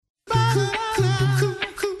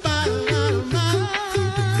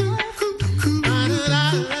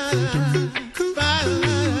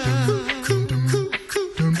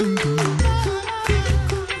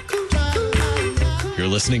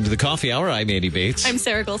listening to the Coffee Hour. I'm Andy Bates. I'm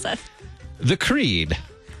Sarah Golseth. The Creed.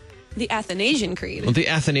 The Athanasian Creed. Well, the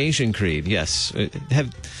Athanasian Creed, yes.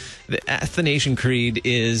 The Athanasian Creed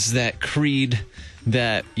is that creed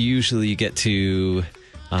that usually you get to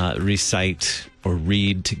recite or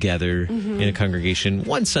read together in a congregation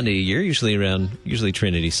one Sunday a year, usually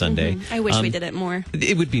Trinity Sunday. I wish we did it more.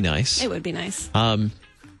 It would be nice. It would be nice.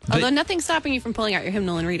 Although nothing's stopping you from pulling out your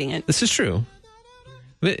hymnal and reading it. This is true.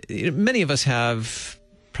 But many of us have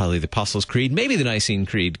probably the Apostles' Creed, maybe the Nicene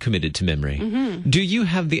Creed committed to memory. Do you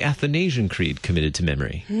have the Athanasian Creed committed to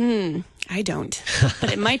memory? I don't,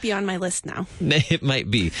 but it might be on my list now. It might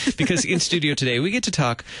be, because in studio today we get to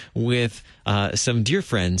talk with some dear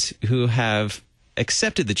friends who have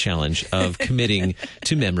accepted the challenge of committing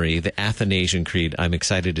to memory the Athanasian Creed. I'm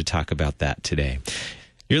excited to talk about that today.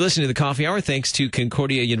 You're listening to the Coffee Hour. Thanks to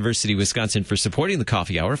Concordia University, Wisconsin for supporting the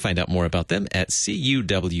Coffee Hour. Find out more about them at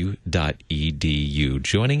cuw.edu.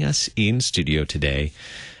 Joining us in studio today,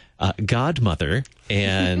 godmother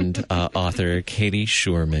and author Katie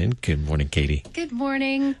Schuermann. Good morning, Katie. Good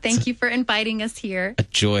morning. Thank you for inviting us here. A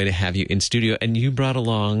joy to have you in studio. And you brought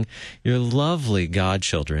along your lovely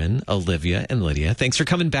godchildren, Olivia and Lydia. Thanks for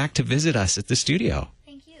coming back to visit us at the studio.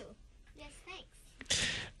 Thank you. Yes, thanks.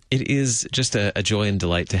 It is just a joy and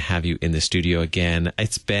delight to have you in the studio again.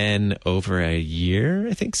 It's been over a year,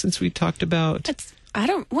 I think, since we talked about...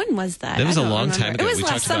 When was that? That was a long time ago. It was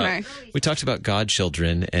last summer. We talked about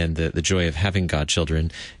godchildren and the joy of having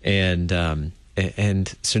godchildren. And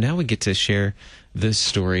so now we get to share the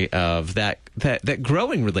story of that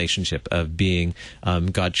growing relationship of being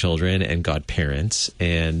godchildren and godparents.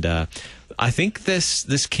 And I think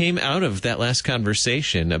this came out of that last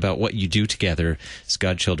conversation about what you do together as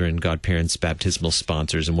godchildren, godparents, baptismal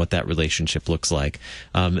sponsors, and what that relationship looks like.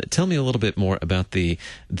 Tell me a little bit more about the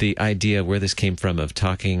idea where this came from of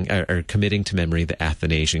talking or committing to memory the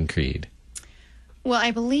Athanasian Creed. Well,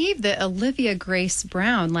 I believe that Olivia Grace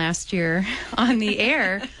Brown last year on the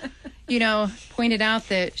air, pointed out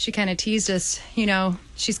that she kind of teased us,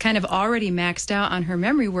 she's kind of already maxed out on her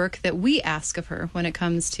memory work that we ask of her when it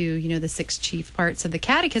comes to, the 6 chief parts of the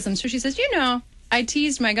catechism. So she says, I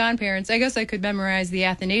teased my godparents. I guess I could memorize the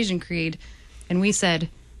Athanasian Creed. And we said,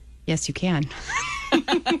 yes, you can.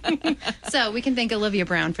 So we can thank Olivia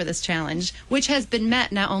Brown for this challenge, which has been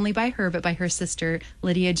met not only by her, but by her sister,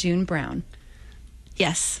 Lydia June Brown.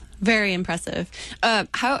 Yes, very impressive.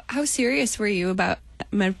 How serious were you about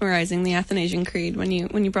memorizing the Athanasian Creed when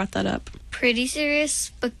you brought that up? Pretty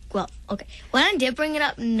serious, but okay. When I did bring it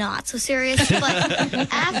up, not so serious. But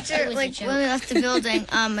after, when we left the building,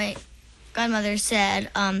 my godmother said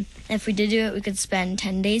if we did do it, we could spend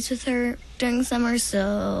 10 days with her during the summer.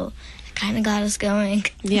 So it kind of got us going.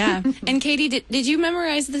 Yeah. And Katie, did you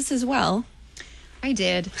memorize this as well? I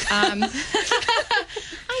did. I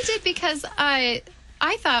did because I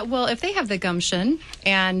thought, well, if they have the gumption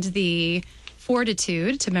and the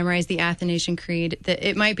fortitude to memorize the Athanasian Creed, that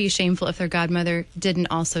it might be shameful if their godmother didn't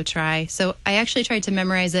also try. So I actually tried to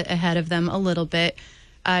memorize it ahead of them a little bit,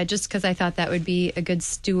 just because I thought that would be a good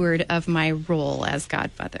steward of my role as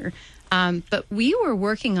godmother. But we were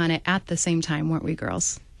working on it at the same time, weren't we,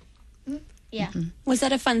 girls? Yeah. Mm-hmm. Was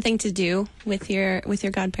that a fun thing to do with your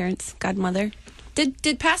godparents, godmother?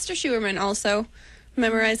 Did Pastor Schuermann also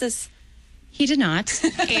memorize this? He did not,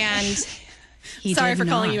 and sorry for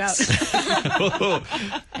calling you out.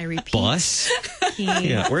 I repeat. Bus?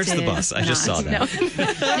 Where's the bus? I just saw that.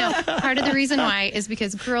 No, part of the reason why is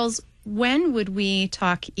because, girls, when would we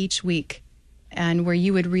talk each week and where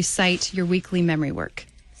you would recite your weekly memory work?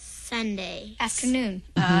 Sunday afternoon.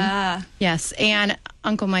 Yes, and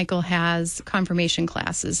Uncle Michael has confirmation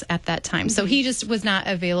classes at that time. So he just was not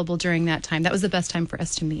available during that time. That was the best time for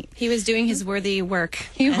us to meet. He was doing his worthy work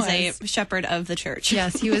as a shepherd of the church.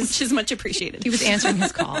 Yes, he was. Which is much appreciated. He was answering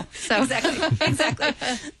his call. So Exactly.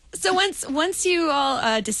 So once you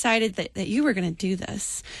all decided that you were going to do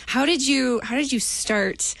this, how did you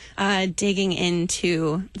start digging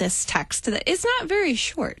into this text that is not very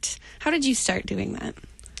short? How did you start doing that?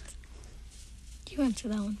 You answer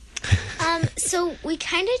that one. So we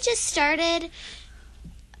kind of just started,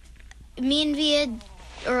 me and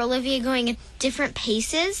Olivia going at different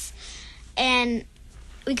paces, and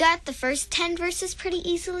we got the first 10 verses pretty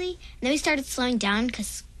easily, and then we started slowing down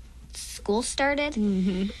because school started.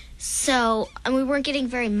 Mm-hmm. So, and we weren't getting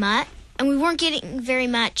very much,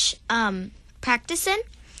 practice in.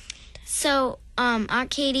 So, Aunt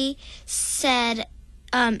Katie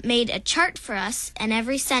made a chart for us, and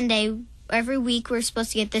every week we're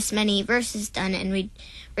supposed to get this many verses done, and we'd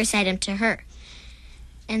recite them to her.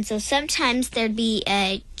 And so sometimes there'd be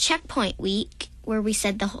a checkpoint week, where we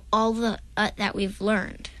said all the that we've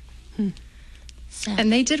learned. So.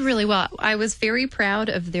 And they did really well. I was very proud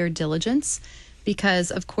of their diligence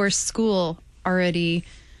because, of course, school already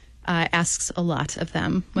asks a lot of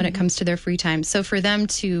them when it comes to their free time. So for them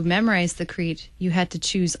to memorize the creed, you had to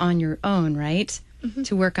choose on your own, right?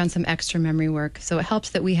 To work on some extra memory work. So it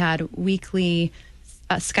helped that we had weekly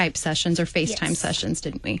Skype sessions or FaceTime sessions,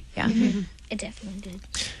 didn't we? Yeah. It definitely did.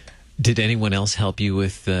 Did anyone else help you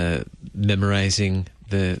with memorizing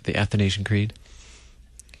the Athanasian Creed?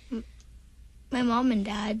 My mom and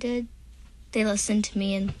dad did. They listened to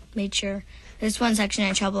me and made sure. There's one section I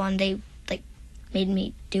had trouble on. They made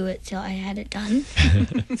me do it till I had it done.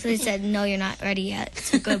 So they said, "No, you're not ready yet.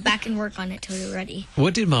 So go back and work on it till you're ready."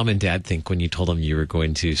 What did Mom and Dad think when you told them you were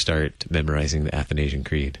going to start memorizing the Athanasian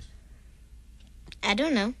Creed? I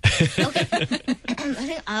don't know. Okay. I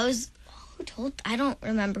think I was. Who told? I don't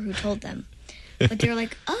remember who told them, but they were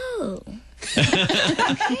like, "Oh,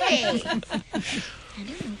 okay."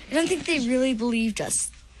 I don't think they really believed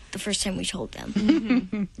us the first time we told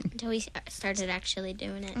them. Until we started actually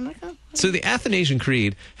doing it. I'm like, oh. So the Athanasian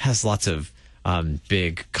Creed has lots of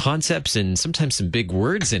big concepts and sometimes some big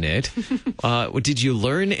words in it. Did you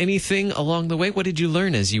learn anything along the way? What did you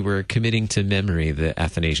learn as you were committing to memory the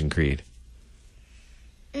Athanasian Creed?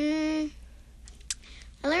 I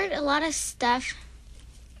learned a lot of stuff.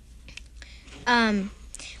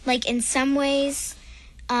 Like in some ways,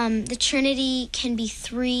 the Trinity can be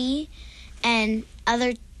three, and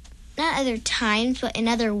not other times, but in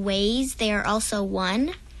other ways, they are also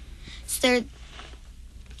one. So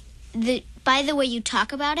by the way you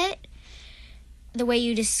talk about it, the way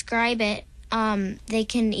you describe it, they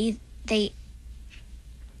can I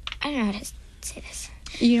don't know how to say this.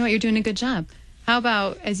 You know what? You're doing a good job. How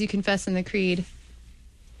about, as you confess in the Creed,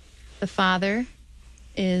 the Father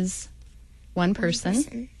is one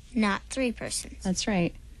person. Not three persons. That's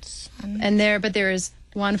right. Son. And there is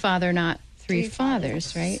one Father, not three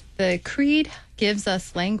fathers, right? The Creed gives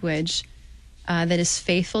us language that is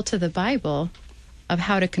faithful to the Bible of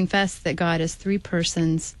how to confess that God is three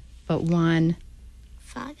persons, but one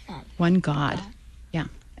Father. One God. Yeah.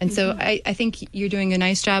 And so I think you're doing a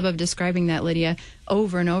nice job of describing that, Lydia,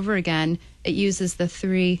 over and over again. It uses the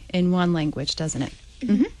three in one language, doesn't it?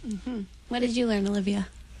 What did you learn, Olivia?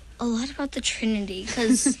 A lot about the Trinity,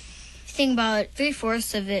 because if you think about it,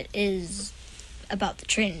 3/4 of it is about the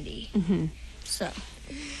Trinity. So,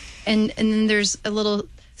 And then there's a little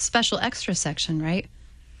special extra section, right?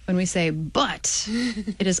 When we say, but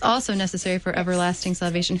it is also necessary for everlasting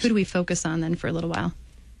salvation. Who do we focus on then for a little while?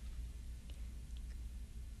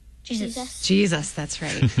 Jesus, that's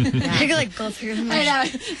right. I could go through them. I know.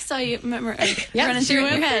 So you remember running through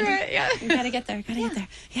it in your head. Yeah. You gotta get there.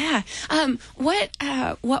 Yeah.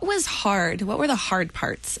 What was hard? What were the hard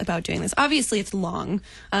parts about doing this? Obviously, it's long,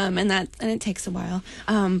 and it takes a while.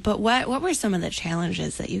 But what were some of the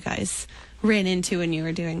challenges that you guys ran into when you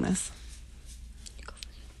were doing this?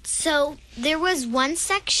 So there was one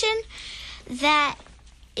section that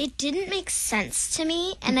it didn't make sense to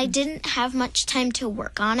me, and I didn't have much time to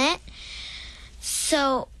work on it.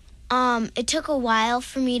 So it took a while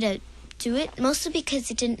for me to do it, mostly because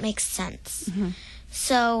it didn't make sense.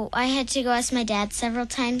 So I had to go ask my dad several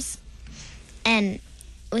times, and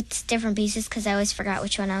with different pieces, because I always forgot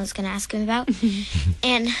which one I was going to ask him about.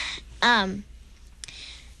 And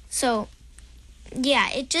so, yeah,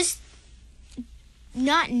 it just,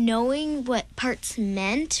 not knowing what parts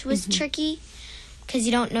meant was tricky, because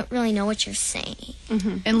you don't really know what you're saying.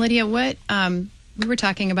 And Lydia, what we were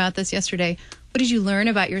talking about this yesterday. What did you learn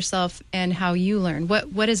about yourself and how you learn?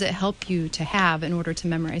 What does it help you to have in order to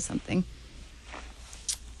memorize something?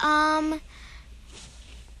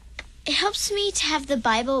 It helps me to have the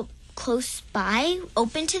Bible close by,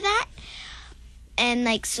 open to that, and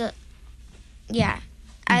I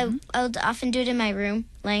would often do it in my room,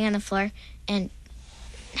 laying on the floor, and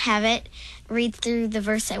have it, read through the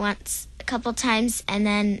verse I want a couple times, and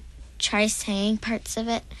then try saying parts of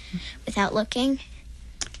it without looking.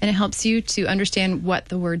 And it helps you to understand what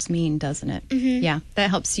the words mean, doesn't it? Yeah, that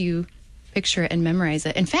helps you picture it and memorize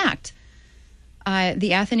it. In fact,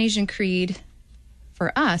 the Athanasian Creed,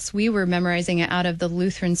 for us, we were memorizing it out of the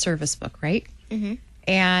Lutheran service book, right?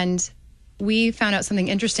 And we found out something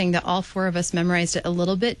interesting, that all four of us memorized it a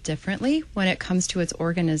little bit differently when it comes to its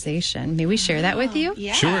organization. May we share that with you?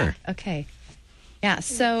 Yeah. Sure. Okay. Yeah,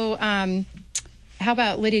 so how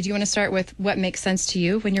about, Lydia, do you want to start with what makes sense to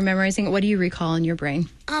you when you're memorizing it? What do you recall in your brain?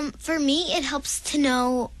 For me, it helps to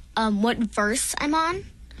know what verse I'm on.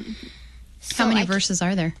 How many verses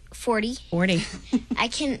are there? 40. 40.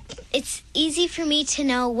 It's easy for me to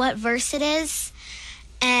know what verse it is,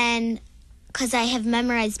 and because I have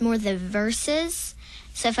memorized more the verses.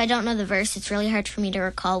 So if I don't know the verse, it's really hard for me to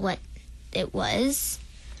recall what it was.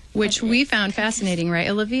 Which we found fascinating, right,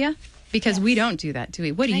 Olivia? Because we don't do that, do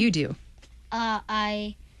we? What do you do?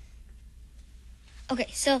 Okay,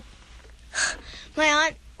 so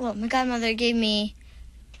my godmother gave me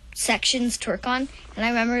sections to work on, and I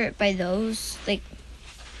remember by those, like,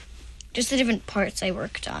 just the different parts I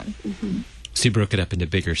worked on. Mm-hmm. So you broke it up into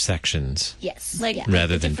bigger sections. Yes.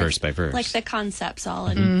 Rather than verse by verse. Like the concepts all.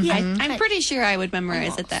 And I'm pretty sure I would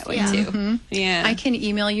memorize it that way, too. Mm-hmm. Yeah. I can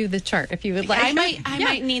email you the chart if you would like. I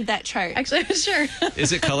might need that chart. Actually, sure.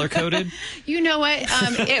 Is it color-coded? You know what?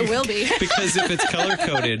 It will be. Because if it's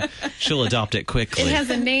color-coded, she'll adopt it quickly. It has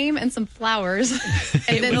a name and some flowers,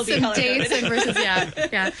 and then some dates and verses.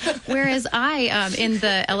 Yeah. Whereas I, in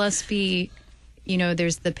the LSB,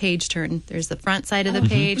 there's the page turn. There's the front side of the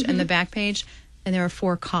page and the back page, and there are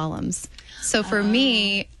 4 columns. So for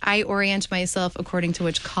me, I orient myself according to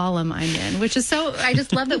which column I'm in, which is so. I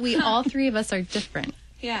just love that all 3 of us are different.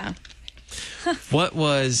 Yeah. What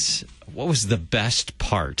was the best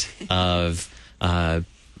part of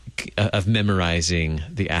memorizing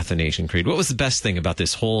the Athanasian Creed? What was the best thing about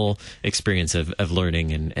this whole experience of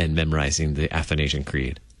learning and memorizing the Athanasian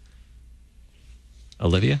Creed?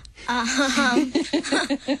 Olivia?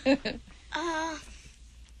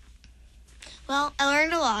 Well, I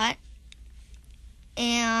learned a lot,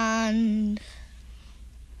 and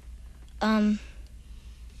earned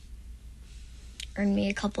me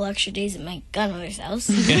a couple extra days at my godmother's house.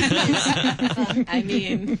 I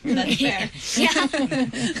mean, that's fair. Yeah.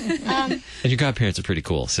 And your godparents are pretty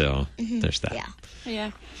cool, so there's that. Yeah.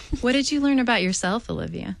 What did you learn about yourself,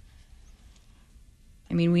 Olivia?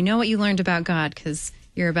 I mean, we know what you learned about God because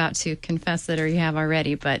you're about to confess it, or you have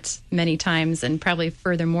already, but many times and probably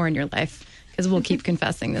furthermore in your life, because we'll keep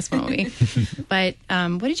confessing this, won't we? But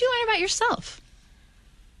what did you learn about yourself?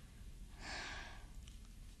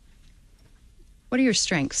 What are your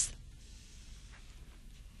strengths?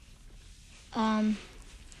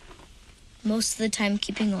 Most of the time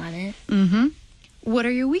keeping on it. Mm-hmm. What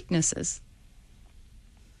are your weaknesses?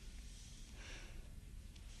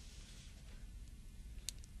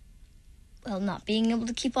 Well, not being able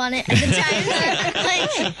to keep on it at the time. Like,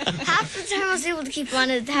 half the time I was able to keep on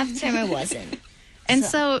it, half the time I wasn't. And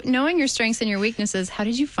so knowing your strengths and your weaknesses, how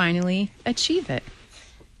did you finally achieve it?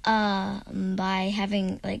 By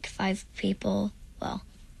having, like, 5 people, well,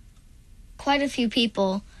 quite a few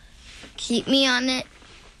people keep me on it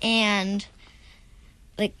and,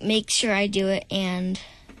 like, make sure I do it, and,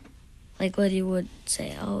 like, Lydia would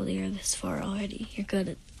say, oh, you're this far already. You're good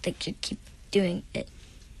at, like, you keep doing it.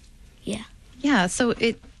 Yeah. Yeah, so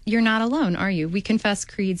you're not alone, are you? We confess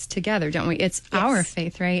creeds together, don't we? It's our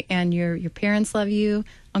faith, right? And your parents love you,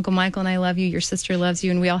 Uncle Michael and I love you, your sister loves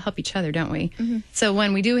you, and we all help each other, don't we? Mm-hmm. So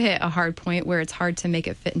when we do hit a hard point where it's hard to make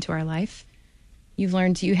it fit into our life, you've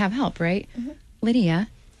learned you have help, right? Mm-hmm. Lydia,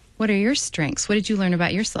 what are your strengths? What did you learn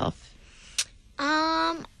about yourself?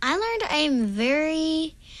 I learned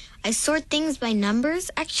I sort things by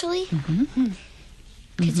numbers, actually. Mm-hmm.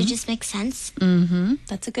 Because it just makes sense. Mm-hmm.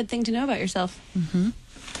 That's a good thing to know about yourself. Mm-hmm.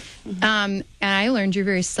 Mm-hmm. And I learned you're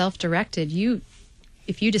very self-directed.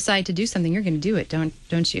 If you decide to do something, you're going to do it,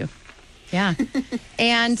 don't you? Yeah.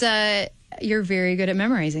 And you're very good at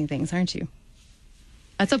memorizing things, aren't you?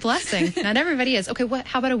 That's a blessing. Not everybody is. Okay,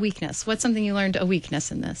 how about a weakness? What's something you learned a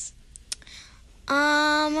weakness in this?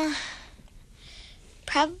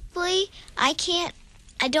 Probably I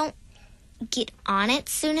don't get on it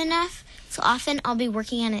soon enough. So often I'll be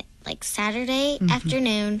working on it like Saturday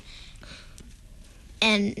afternoon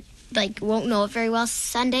and like won't know it very well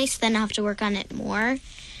Sunday, so then I'll have to work on it more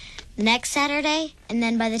next Saturday, and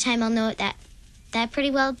then by the time I'll know it that pretty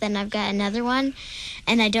well, then I've got another one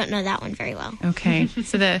and I don't know that one very well. Okay.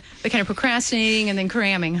 So the kind of procrastinating and then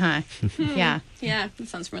cramming, huh? Yeah. Yeah, that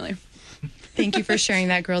sounds familiar. Thank you for sharing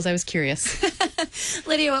that, girls. I was curious.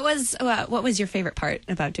 Lydia, what was your favorite part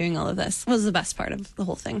about doing all of this? What was the best part of the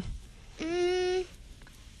whole thing?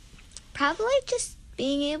 Probably just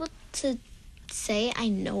being able to say I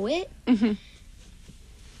know it,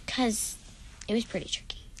 because it was pretty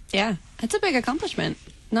tricky. Yeah, that's a big accomplishment.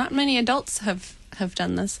 Not many adults have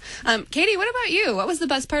done this. Katie, what about you? What was the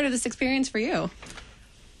best part of this experience for you?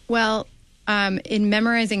 Well, in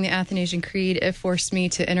memorizing the Athanasian Creed, it forced me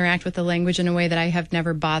to interact with the language in a way that I have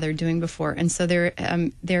never bothered doing before. And so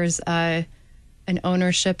there's an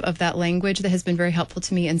ownership of that language that has been very helpful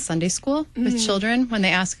to me in Sunday school with children when they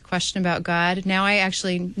ask a question about God. Now I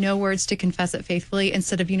actually know words to confess it faithfully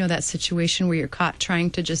instead of, that situation where you're caught trying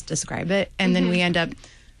to just describe it. And then we end up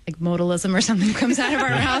like modalism or something comes out of our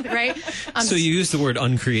mouth, right? So you use the word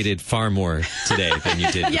uncreated far more today than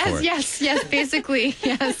you did before. Yes, basically,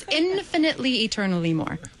 yes, infinitely, eternally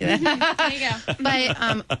more. There you go.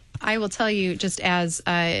 But I will tell you, just as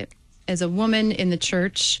a woman in the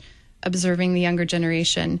church, observing the younger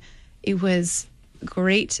generation, it was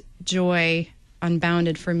great joy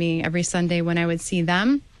unbounded for me every Sunday when I would see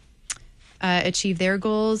them achieve their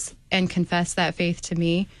goals and confess that faith to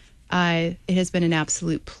me. It has been an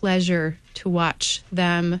absolute pleasure to watch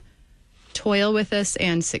them toil with us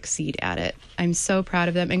and succeed at it. I'm so proud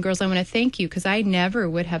of them. And girls, I want to thank you, because I never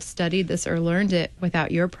would have studied this or learned it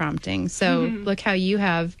without your prompting. So look how you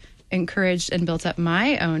have encouraged and built up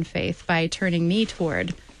my own faith by turning me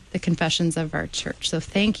toward the confessions of our church. So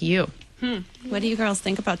thank you. What do you girls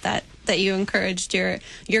think about that you encouraged your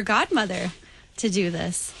godmother to do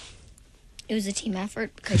this? It was a team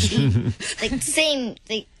effort, because she,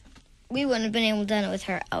 we wouldn't have been able to do it with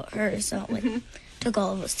her out her, so it took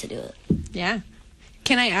all of us to do it. Yeah.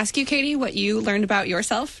 Can I ask you, Katie, what you learned about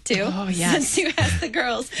yourself, too? Oh, yes. Since you asked the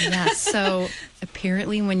girls. Yeah, so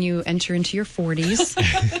apparently when you enter into your 40s,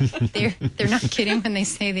 they're not kidding when they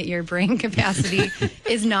say that your brain capacity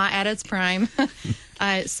is not at its prime.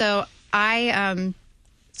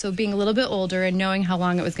 So being a little bit older and knowing how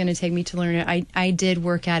long it was going to take me to learn it, I did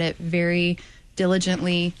work at it very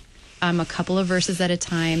diligently, a couple of verses at a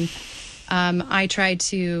time. I tried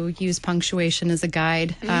to use punctuation as a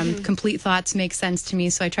guide. Complete thoughts make sense to me,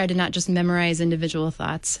 so I tried to not just memorize individual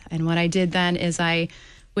thoughts. And what I did then is I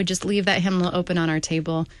would just leave that hymnal open on our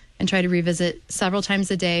table and try to revisit several times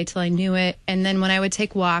a day till I knew it. And then when I would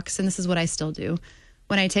take walks, and this is what I still do,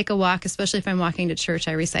 when I take a walk, especially if I'm walking to church,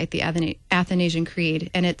 I recite the Athanasian Creed,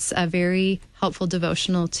 and it's a very helpful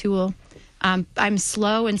devotional tool. I'm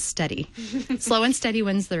slow and steady. Slow and steady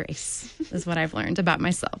wins the race, is what I've learned about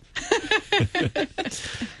myself.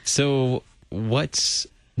 So what's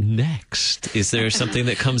next? Is there something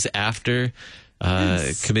that comes after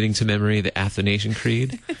committing to memory the Athanasian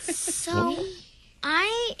Creed? So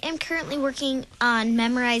I am currently working on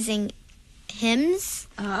memorizing hymns.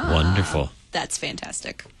 Wonderful. That's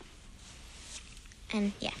fantastic.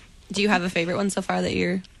 And yeah. Do you have a favorite one so far that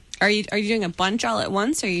you're... Are you doing a bunch all at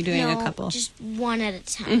once, or are you doing a couple? Just one at a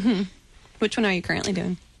time. Which one are you currently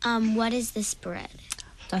doing? What is this bread?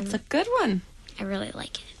 That's a good one. I really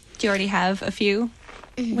like it. Do you already have a few?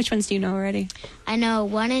 Which ones do you know already? I know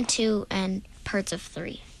 1 and 2 and parts of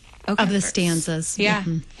 3. Okay. Of the stanzas. Yeah,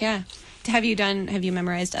 yeah. Have you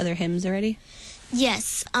memorized other hymns already?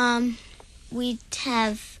 Yes. We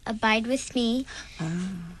have Abide With Me.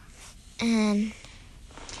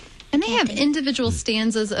 And they have individual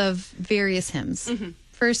stanzas of various hymns.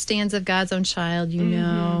 First stanza of God's Own Child, you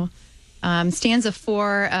know. Stanza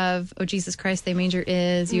 4 of Oh Jesus Christ, Thy Manger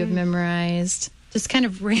Is, you have memorized. Just kind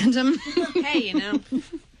of random. Hey,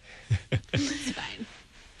 it's fine.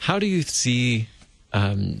 How do you see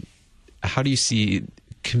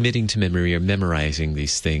committing to memory or memorizing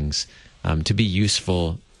these things to be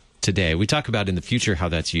useful today? We talk about in the future how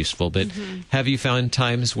that's useful, but have you found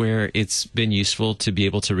times where it's been useful to be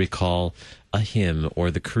able to recall a hymn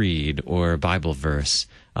or the creed or a Bible verse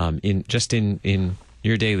in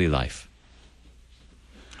your daily life?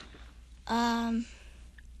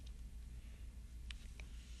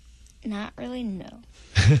 Not really, no.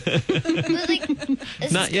 But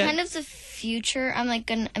this Not is yet. kind of the future.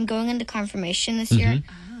 I'm going into confirmation this year,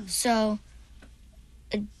 so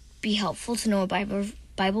it'd be helpful to know a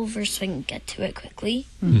Bible verse so I can get to it quickly.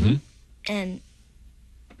 And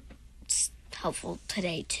it's helpful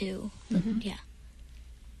today too. Yeah.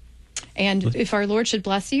 And if our Lord should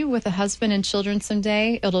bless you with a husband and children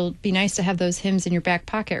someday, it'll be nice to have those hymns in your back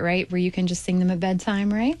pocket, right? Where you can just sing them at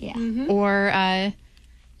bedtime, right? Yeah. Or,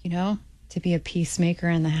 to be a peacemaker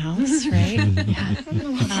in the house, right? Yeah.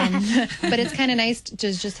 But it's kind of nice to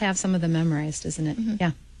just have some of them memorized, isn't it?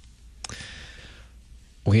 Yeah.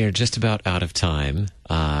 We are just about out of time.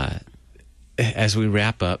 As we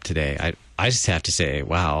wrap up today, I just have to say,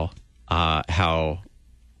 wow, how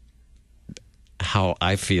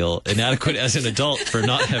I feel inadequate as an adult for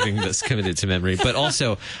not having this committed to memory, but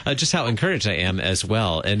also just how encouraged I am as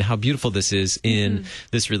well, and how beautiful this is in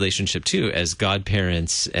this relationship too, as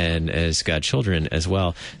godparents and as godchildren as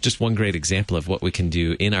well. Just one great example of what we can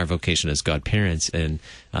do in our vocation as godparents and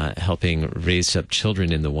helping raise up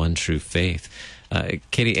children in the one true faith.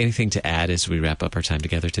 Katie, anything to add as we wrap up our time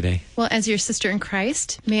together today? Well, as your sister in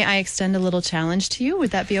Christ, may I extend a little challenge to you?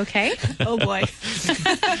 Would that be okay? Oh, boy.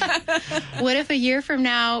 What if a year from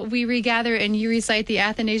now we regather and you recite the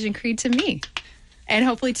Athanasian Creed to me? And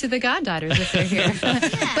hopefully to the goddaughters if they're here.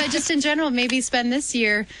 But just in general, maybe spend this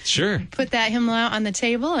year, Sure. put that hymnal out on the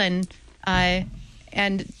table and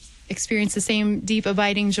experience the same deep,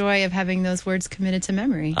 abiding joy of having those words committed to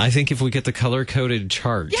memory. I think if we get the color-coded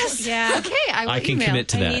chart, Yes. Yeah. Okay. I will I can email. commit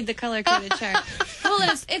to I that. need the color-coded chart.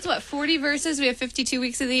 Well, it's what, 40 verses? We have 52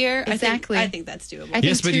 weeks of the year? Exactly. I think that's doable. I think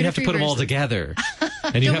Yes, but 2 you to have to 3 put them all verses. together.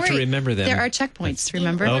 And you Don't have to worry. remember them. There are checkpoints,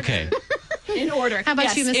 remember? Okay. In order. How about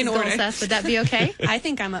Yes, you, in Mrs. order. Golseth? Would that be okay? I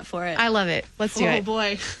think I'm up for it. I love it. Let's do Oh, it.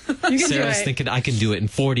 boy. You can do Sarah's it. thinking I can do it in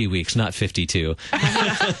 40 weeks, not 52. And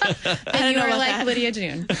you know are about like that. Lydia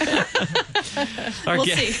June. We'll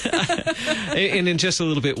see. And in just a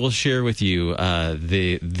little bit, we'll share with you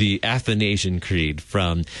the Athanasian Creed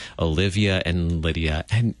from Olivia and Lydia,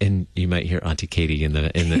 and you might hear Auntie Katie in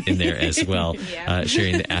there as well,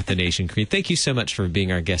 sharing the Athanasian Creed. Thank you so much for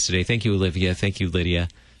being our guest today. Thank you, Olivia. Thank you, Lydia.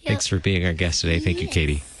 Thanks for being our guest today. Thank you,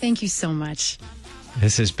 Katie. Thank you so much.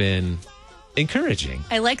 This has been encouraging.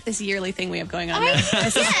 I like this yearly thing we have going on now.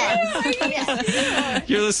 This is fun.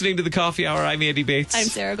 You're listening to the Coffee Hour. I'm Andy Bates. I'm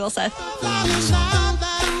Sarah Golseth.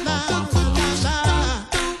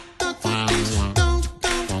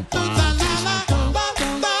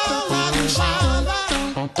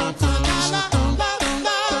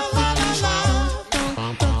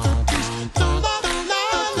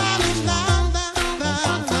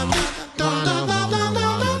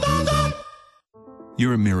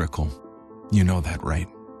 You're a miracle. You know that, right?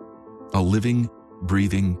 A living,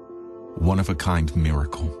 breathing, one-of-a-kind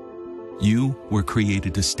miracle. You were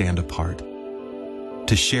created to stand apart,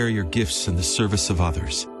 to share your gifts in the service of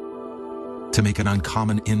others, to make an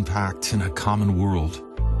uncommon impact in a common world.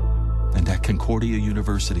 And at Concordia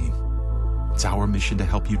University, it's our mission to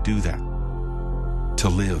help you do that, to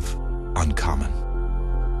live uncommon.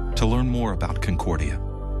 To learn more about Concordia,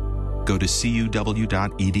 go to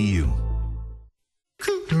cuw.edu.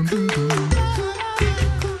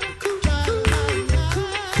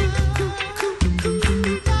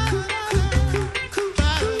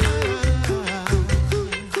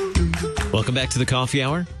 Welcome back to the Coffee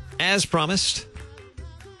Hour. As promised,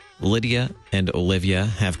 Lydia and Olivia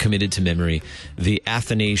have committed to memory the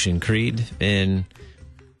Athanasian Creed, and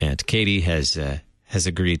Aunt Katie has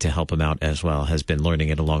agreed to help them out as well, has been learning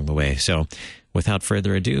it along the way. So, without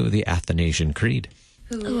further ado, the Athanasian Creed.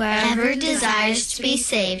 Whoever desires to be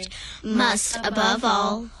saved must, above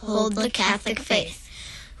all, hold the Catholic faith.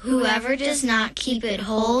 Whoever does not keep it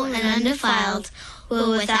whole and undefiled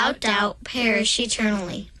will without doubt perish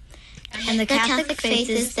eternally. And the Catholic faith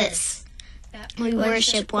is this: we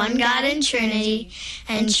worship one God in Trinity,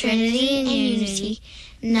 and Trinity in unity,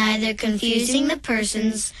 neither confusing the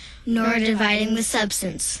persons nor dividing the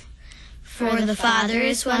substance. For the Father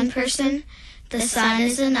is one person, the Son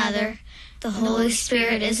is another, the Holy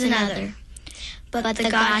Spirit is another. But the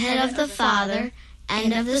Godhead of the Father,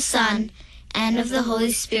 and of the Son, and of the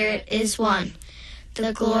Holy Spirit is one,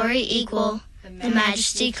 the glory equal, the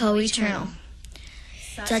majesty co-eternal.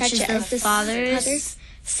 Such as the Father is,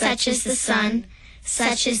 such is the Son,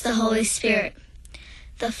 such is the Holy Spirit.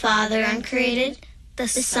 The Father uncreated, the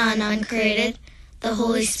Son uncreated, the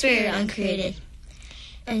Holy Spirit uncreated.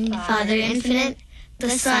 And the Father infinite,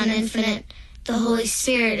 the Son infinite, the Holy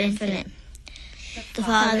Spirit infinite. The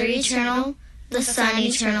Father eternal, the Son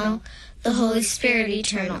eternal, the Holy Spirit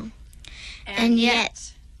eternal. And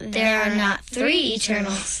yet there are not three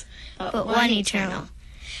eternals, but one eternal.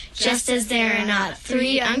 Just as there are not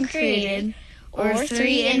three uncreated or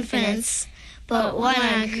three infinites, but one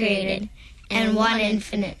uncreated and one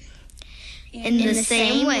infinite. In the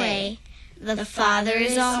same way, the Father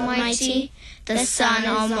is almighty, the Son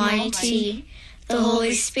almighty, the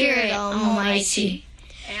Holy Spirit almighty.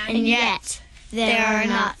 And yet there are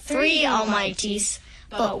not three almighties,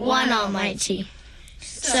 but one almighty.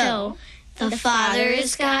 So, the Father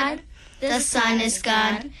is God, the Son is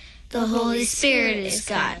God, the Holy Spirit is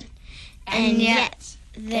God. And yet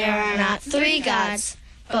there are not three gods,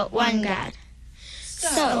 but one God.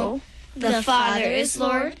 So, the Father is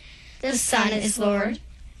Lord, the Son is Lord,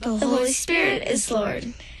 the Holy Spirit is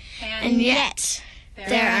Lord. And yet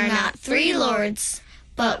there are not three Lords,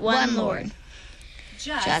 but one Lord.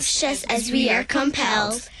 Just as we are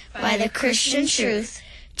compelled by the Christian truth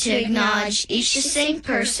to acknowledge each distinct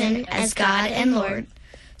person as God and Lord,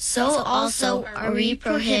 so also are we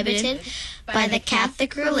prohibited by the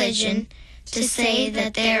Catholic religion to say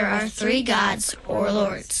that there are three gods or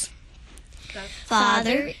lords.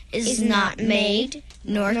 Father is not made,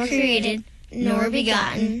 nor created, nor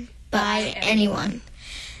begotten by anyone.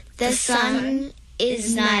 The Son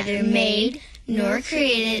is neither made nor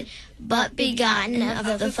created, but begotten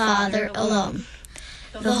of the Father alone.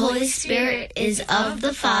 The Holy Spirit is of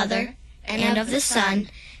the Father and of the Son,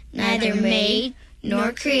 neither made,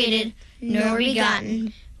 nor created, nor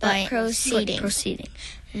begotten, but proceeding.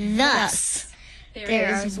 Thus,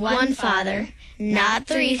 there is one Father, not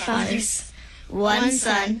three fathers, one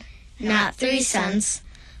Son, not three sons,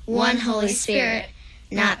 one Holy Spirit,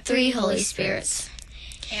 not three Holy Spirits.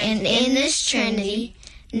 And in this Trinity,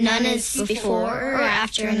 none is before or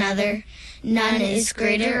after another, none is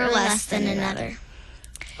greater or less than another.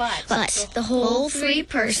 But the whole three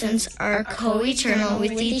persons are co-eternal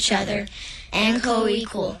with each other and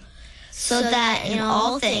co-equal, so that in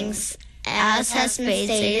all things, as has been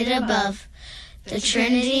stated above, the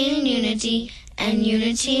Trinity in unity and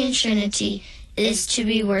unity in Trinity is to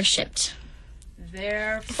be worshipped.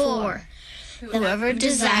 Therefore, whoever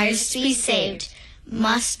desires to be saved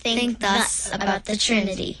must think thus about the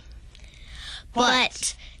Trinity.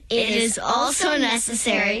 But it is also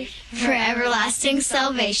necessary for everlasting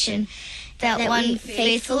salvation that one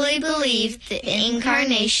faithfully believe the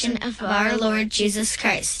incarnation of our Lord Jesus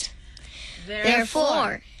Christ.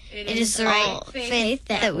 Therefore, it is the right faith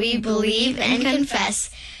that we believe and confess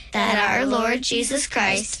that our Lord Jesus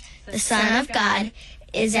Christ, the Son of God,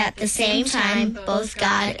 is at the same time both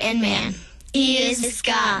God and man. He is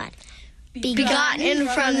God, begotten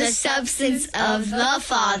from the substance of the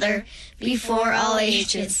Father before all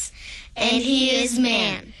ages, and he is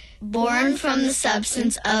man, born from the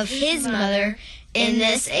substance of his mother in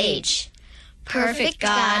this age, perfect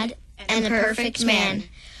God and perfect man,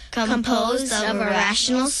 composed of a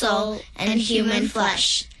rational soul and human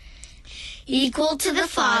flesh, equal to the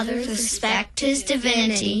Father with respect to his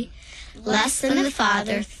divinity, less than the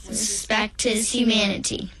Father with respect to his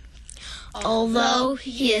humanity. Although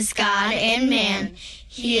he is God and man,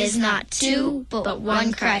 he is not two, but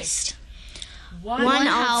one Christ. One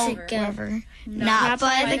altogether, not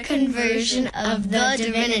by the conversion of the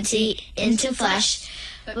divinity into flesh,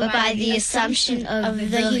 but by the assumption of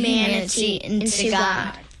the humanity into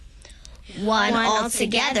God. One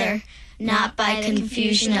altogether, not by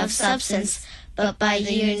confusion of substance, but by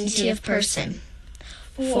the unity of person.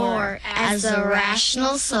 For as a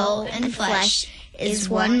rational soul and flesh is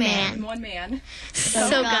one man,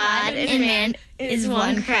 so God and man is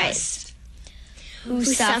one Christ, who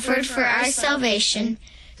suffered for our salvation,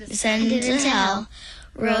 descended into hell,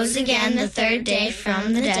 rose again the third day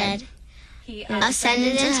from the dead, he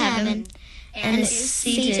ascended into heaven, and is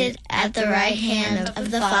seated at the right hand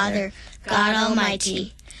of the Father, God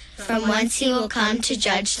Almighty, from whence he will come to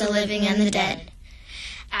judge the living and the dead.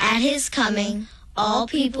 At his coming, all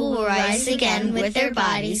people will rise again with their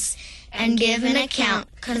bodies and give an account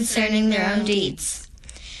concerning their own deeds.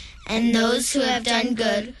 And those who have done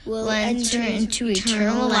good will enter into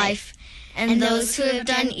eternal life, and those who have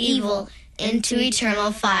done evil into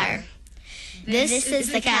eternal fire. This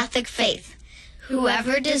is the Catholic faith.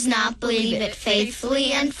 Whoever does not believe it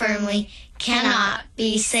faithfully and firmly cannot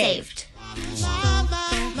be saved.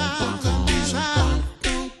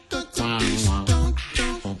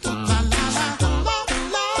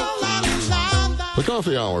 The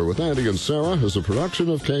Coffee Hour with Andy and Sarah is a production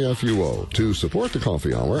of KFUO. To support the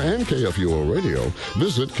Coffee Hour and KFUO Radio,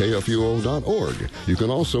 visit KFUO.org. You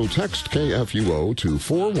can also text KFUO to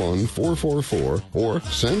 41444 or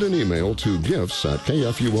send an email to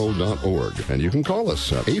gifts@KFUO.org. And you can call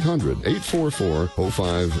us at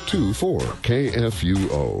 800-844-0524.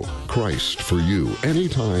 KFUO. Christ for you,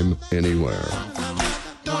 anytime, anywhere.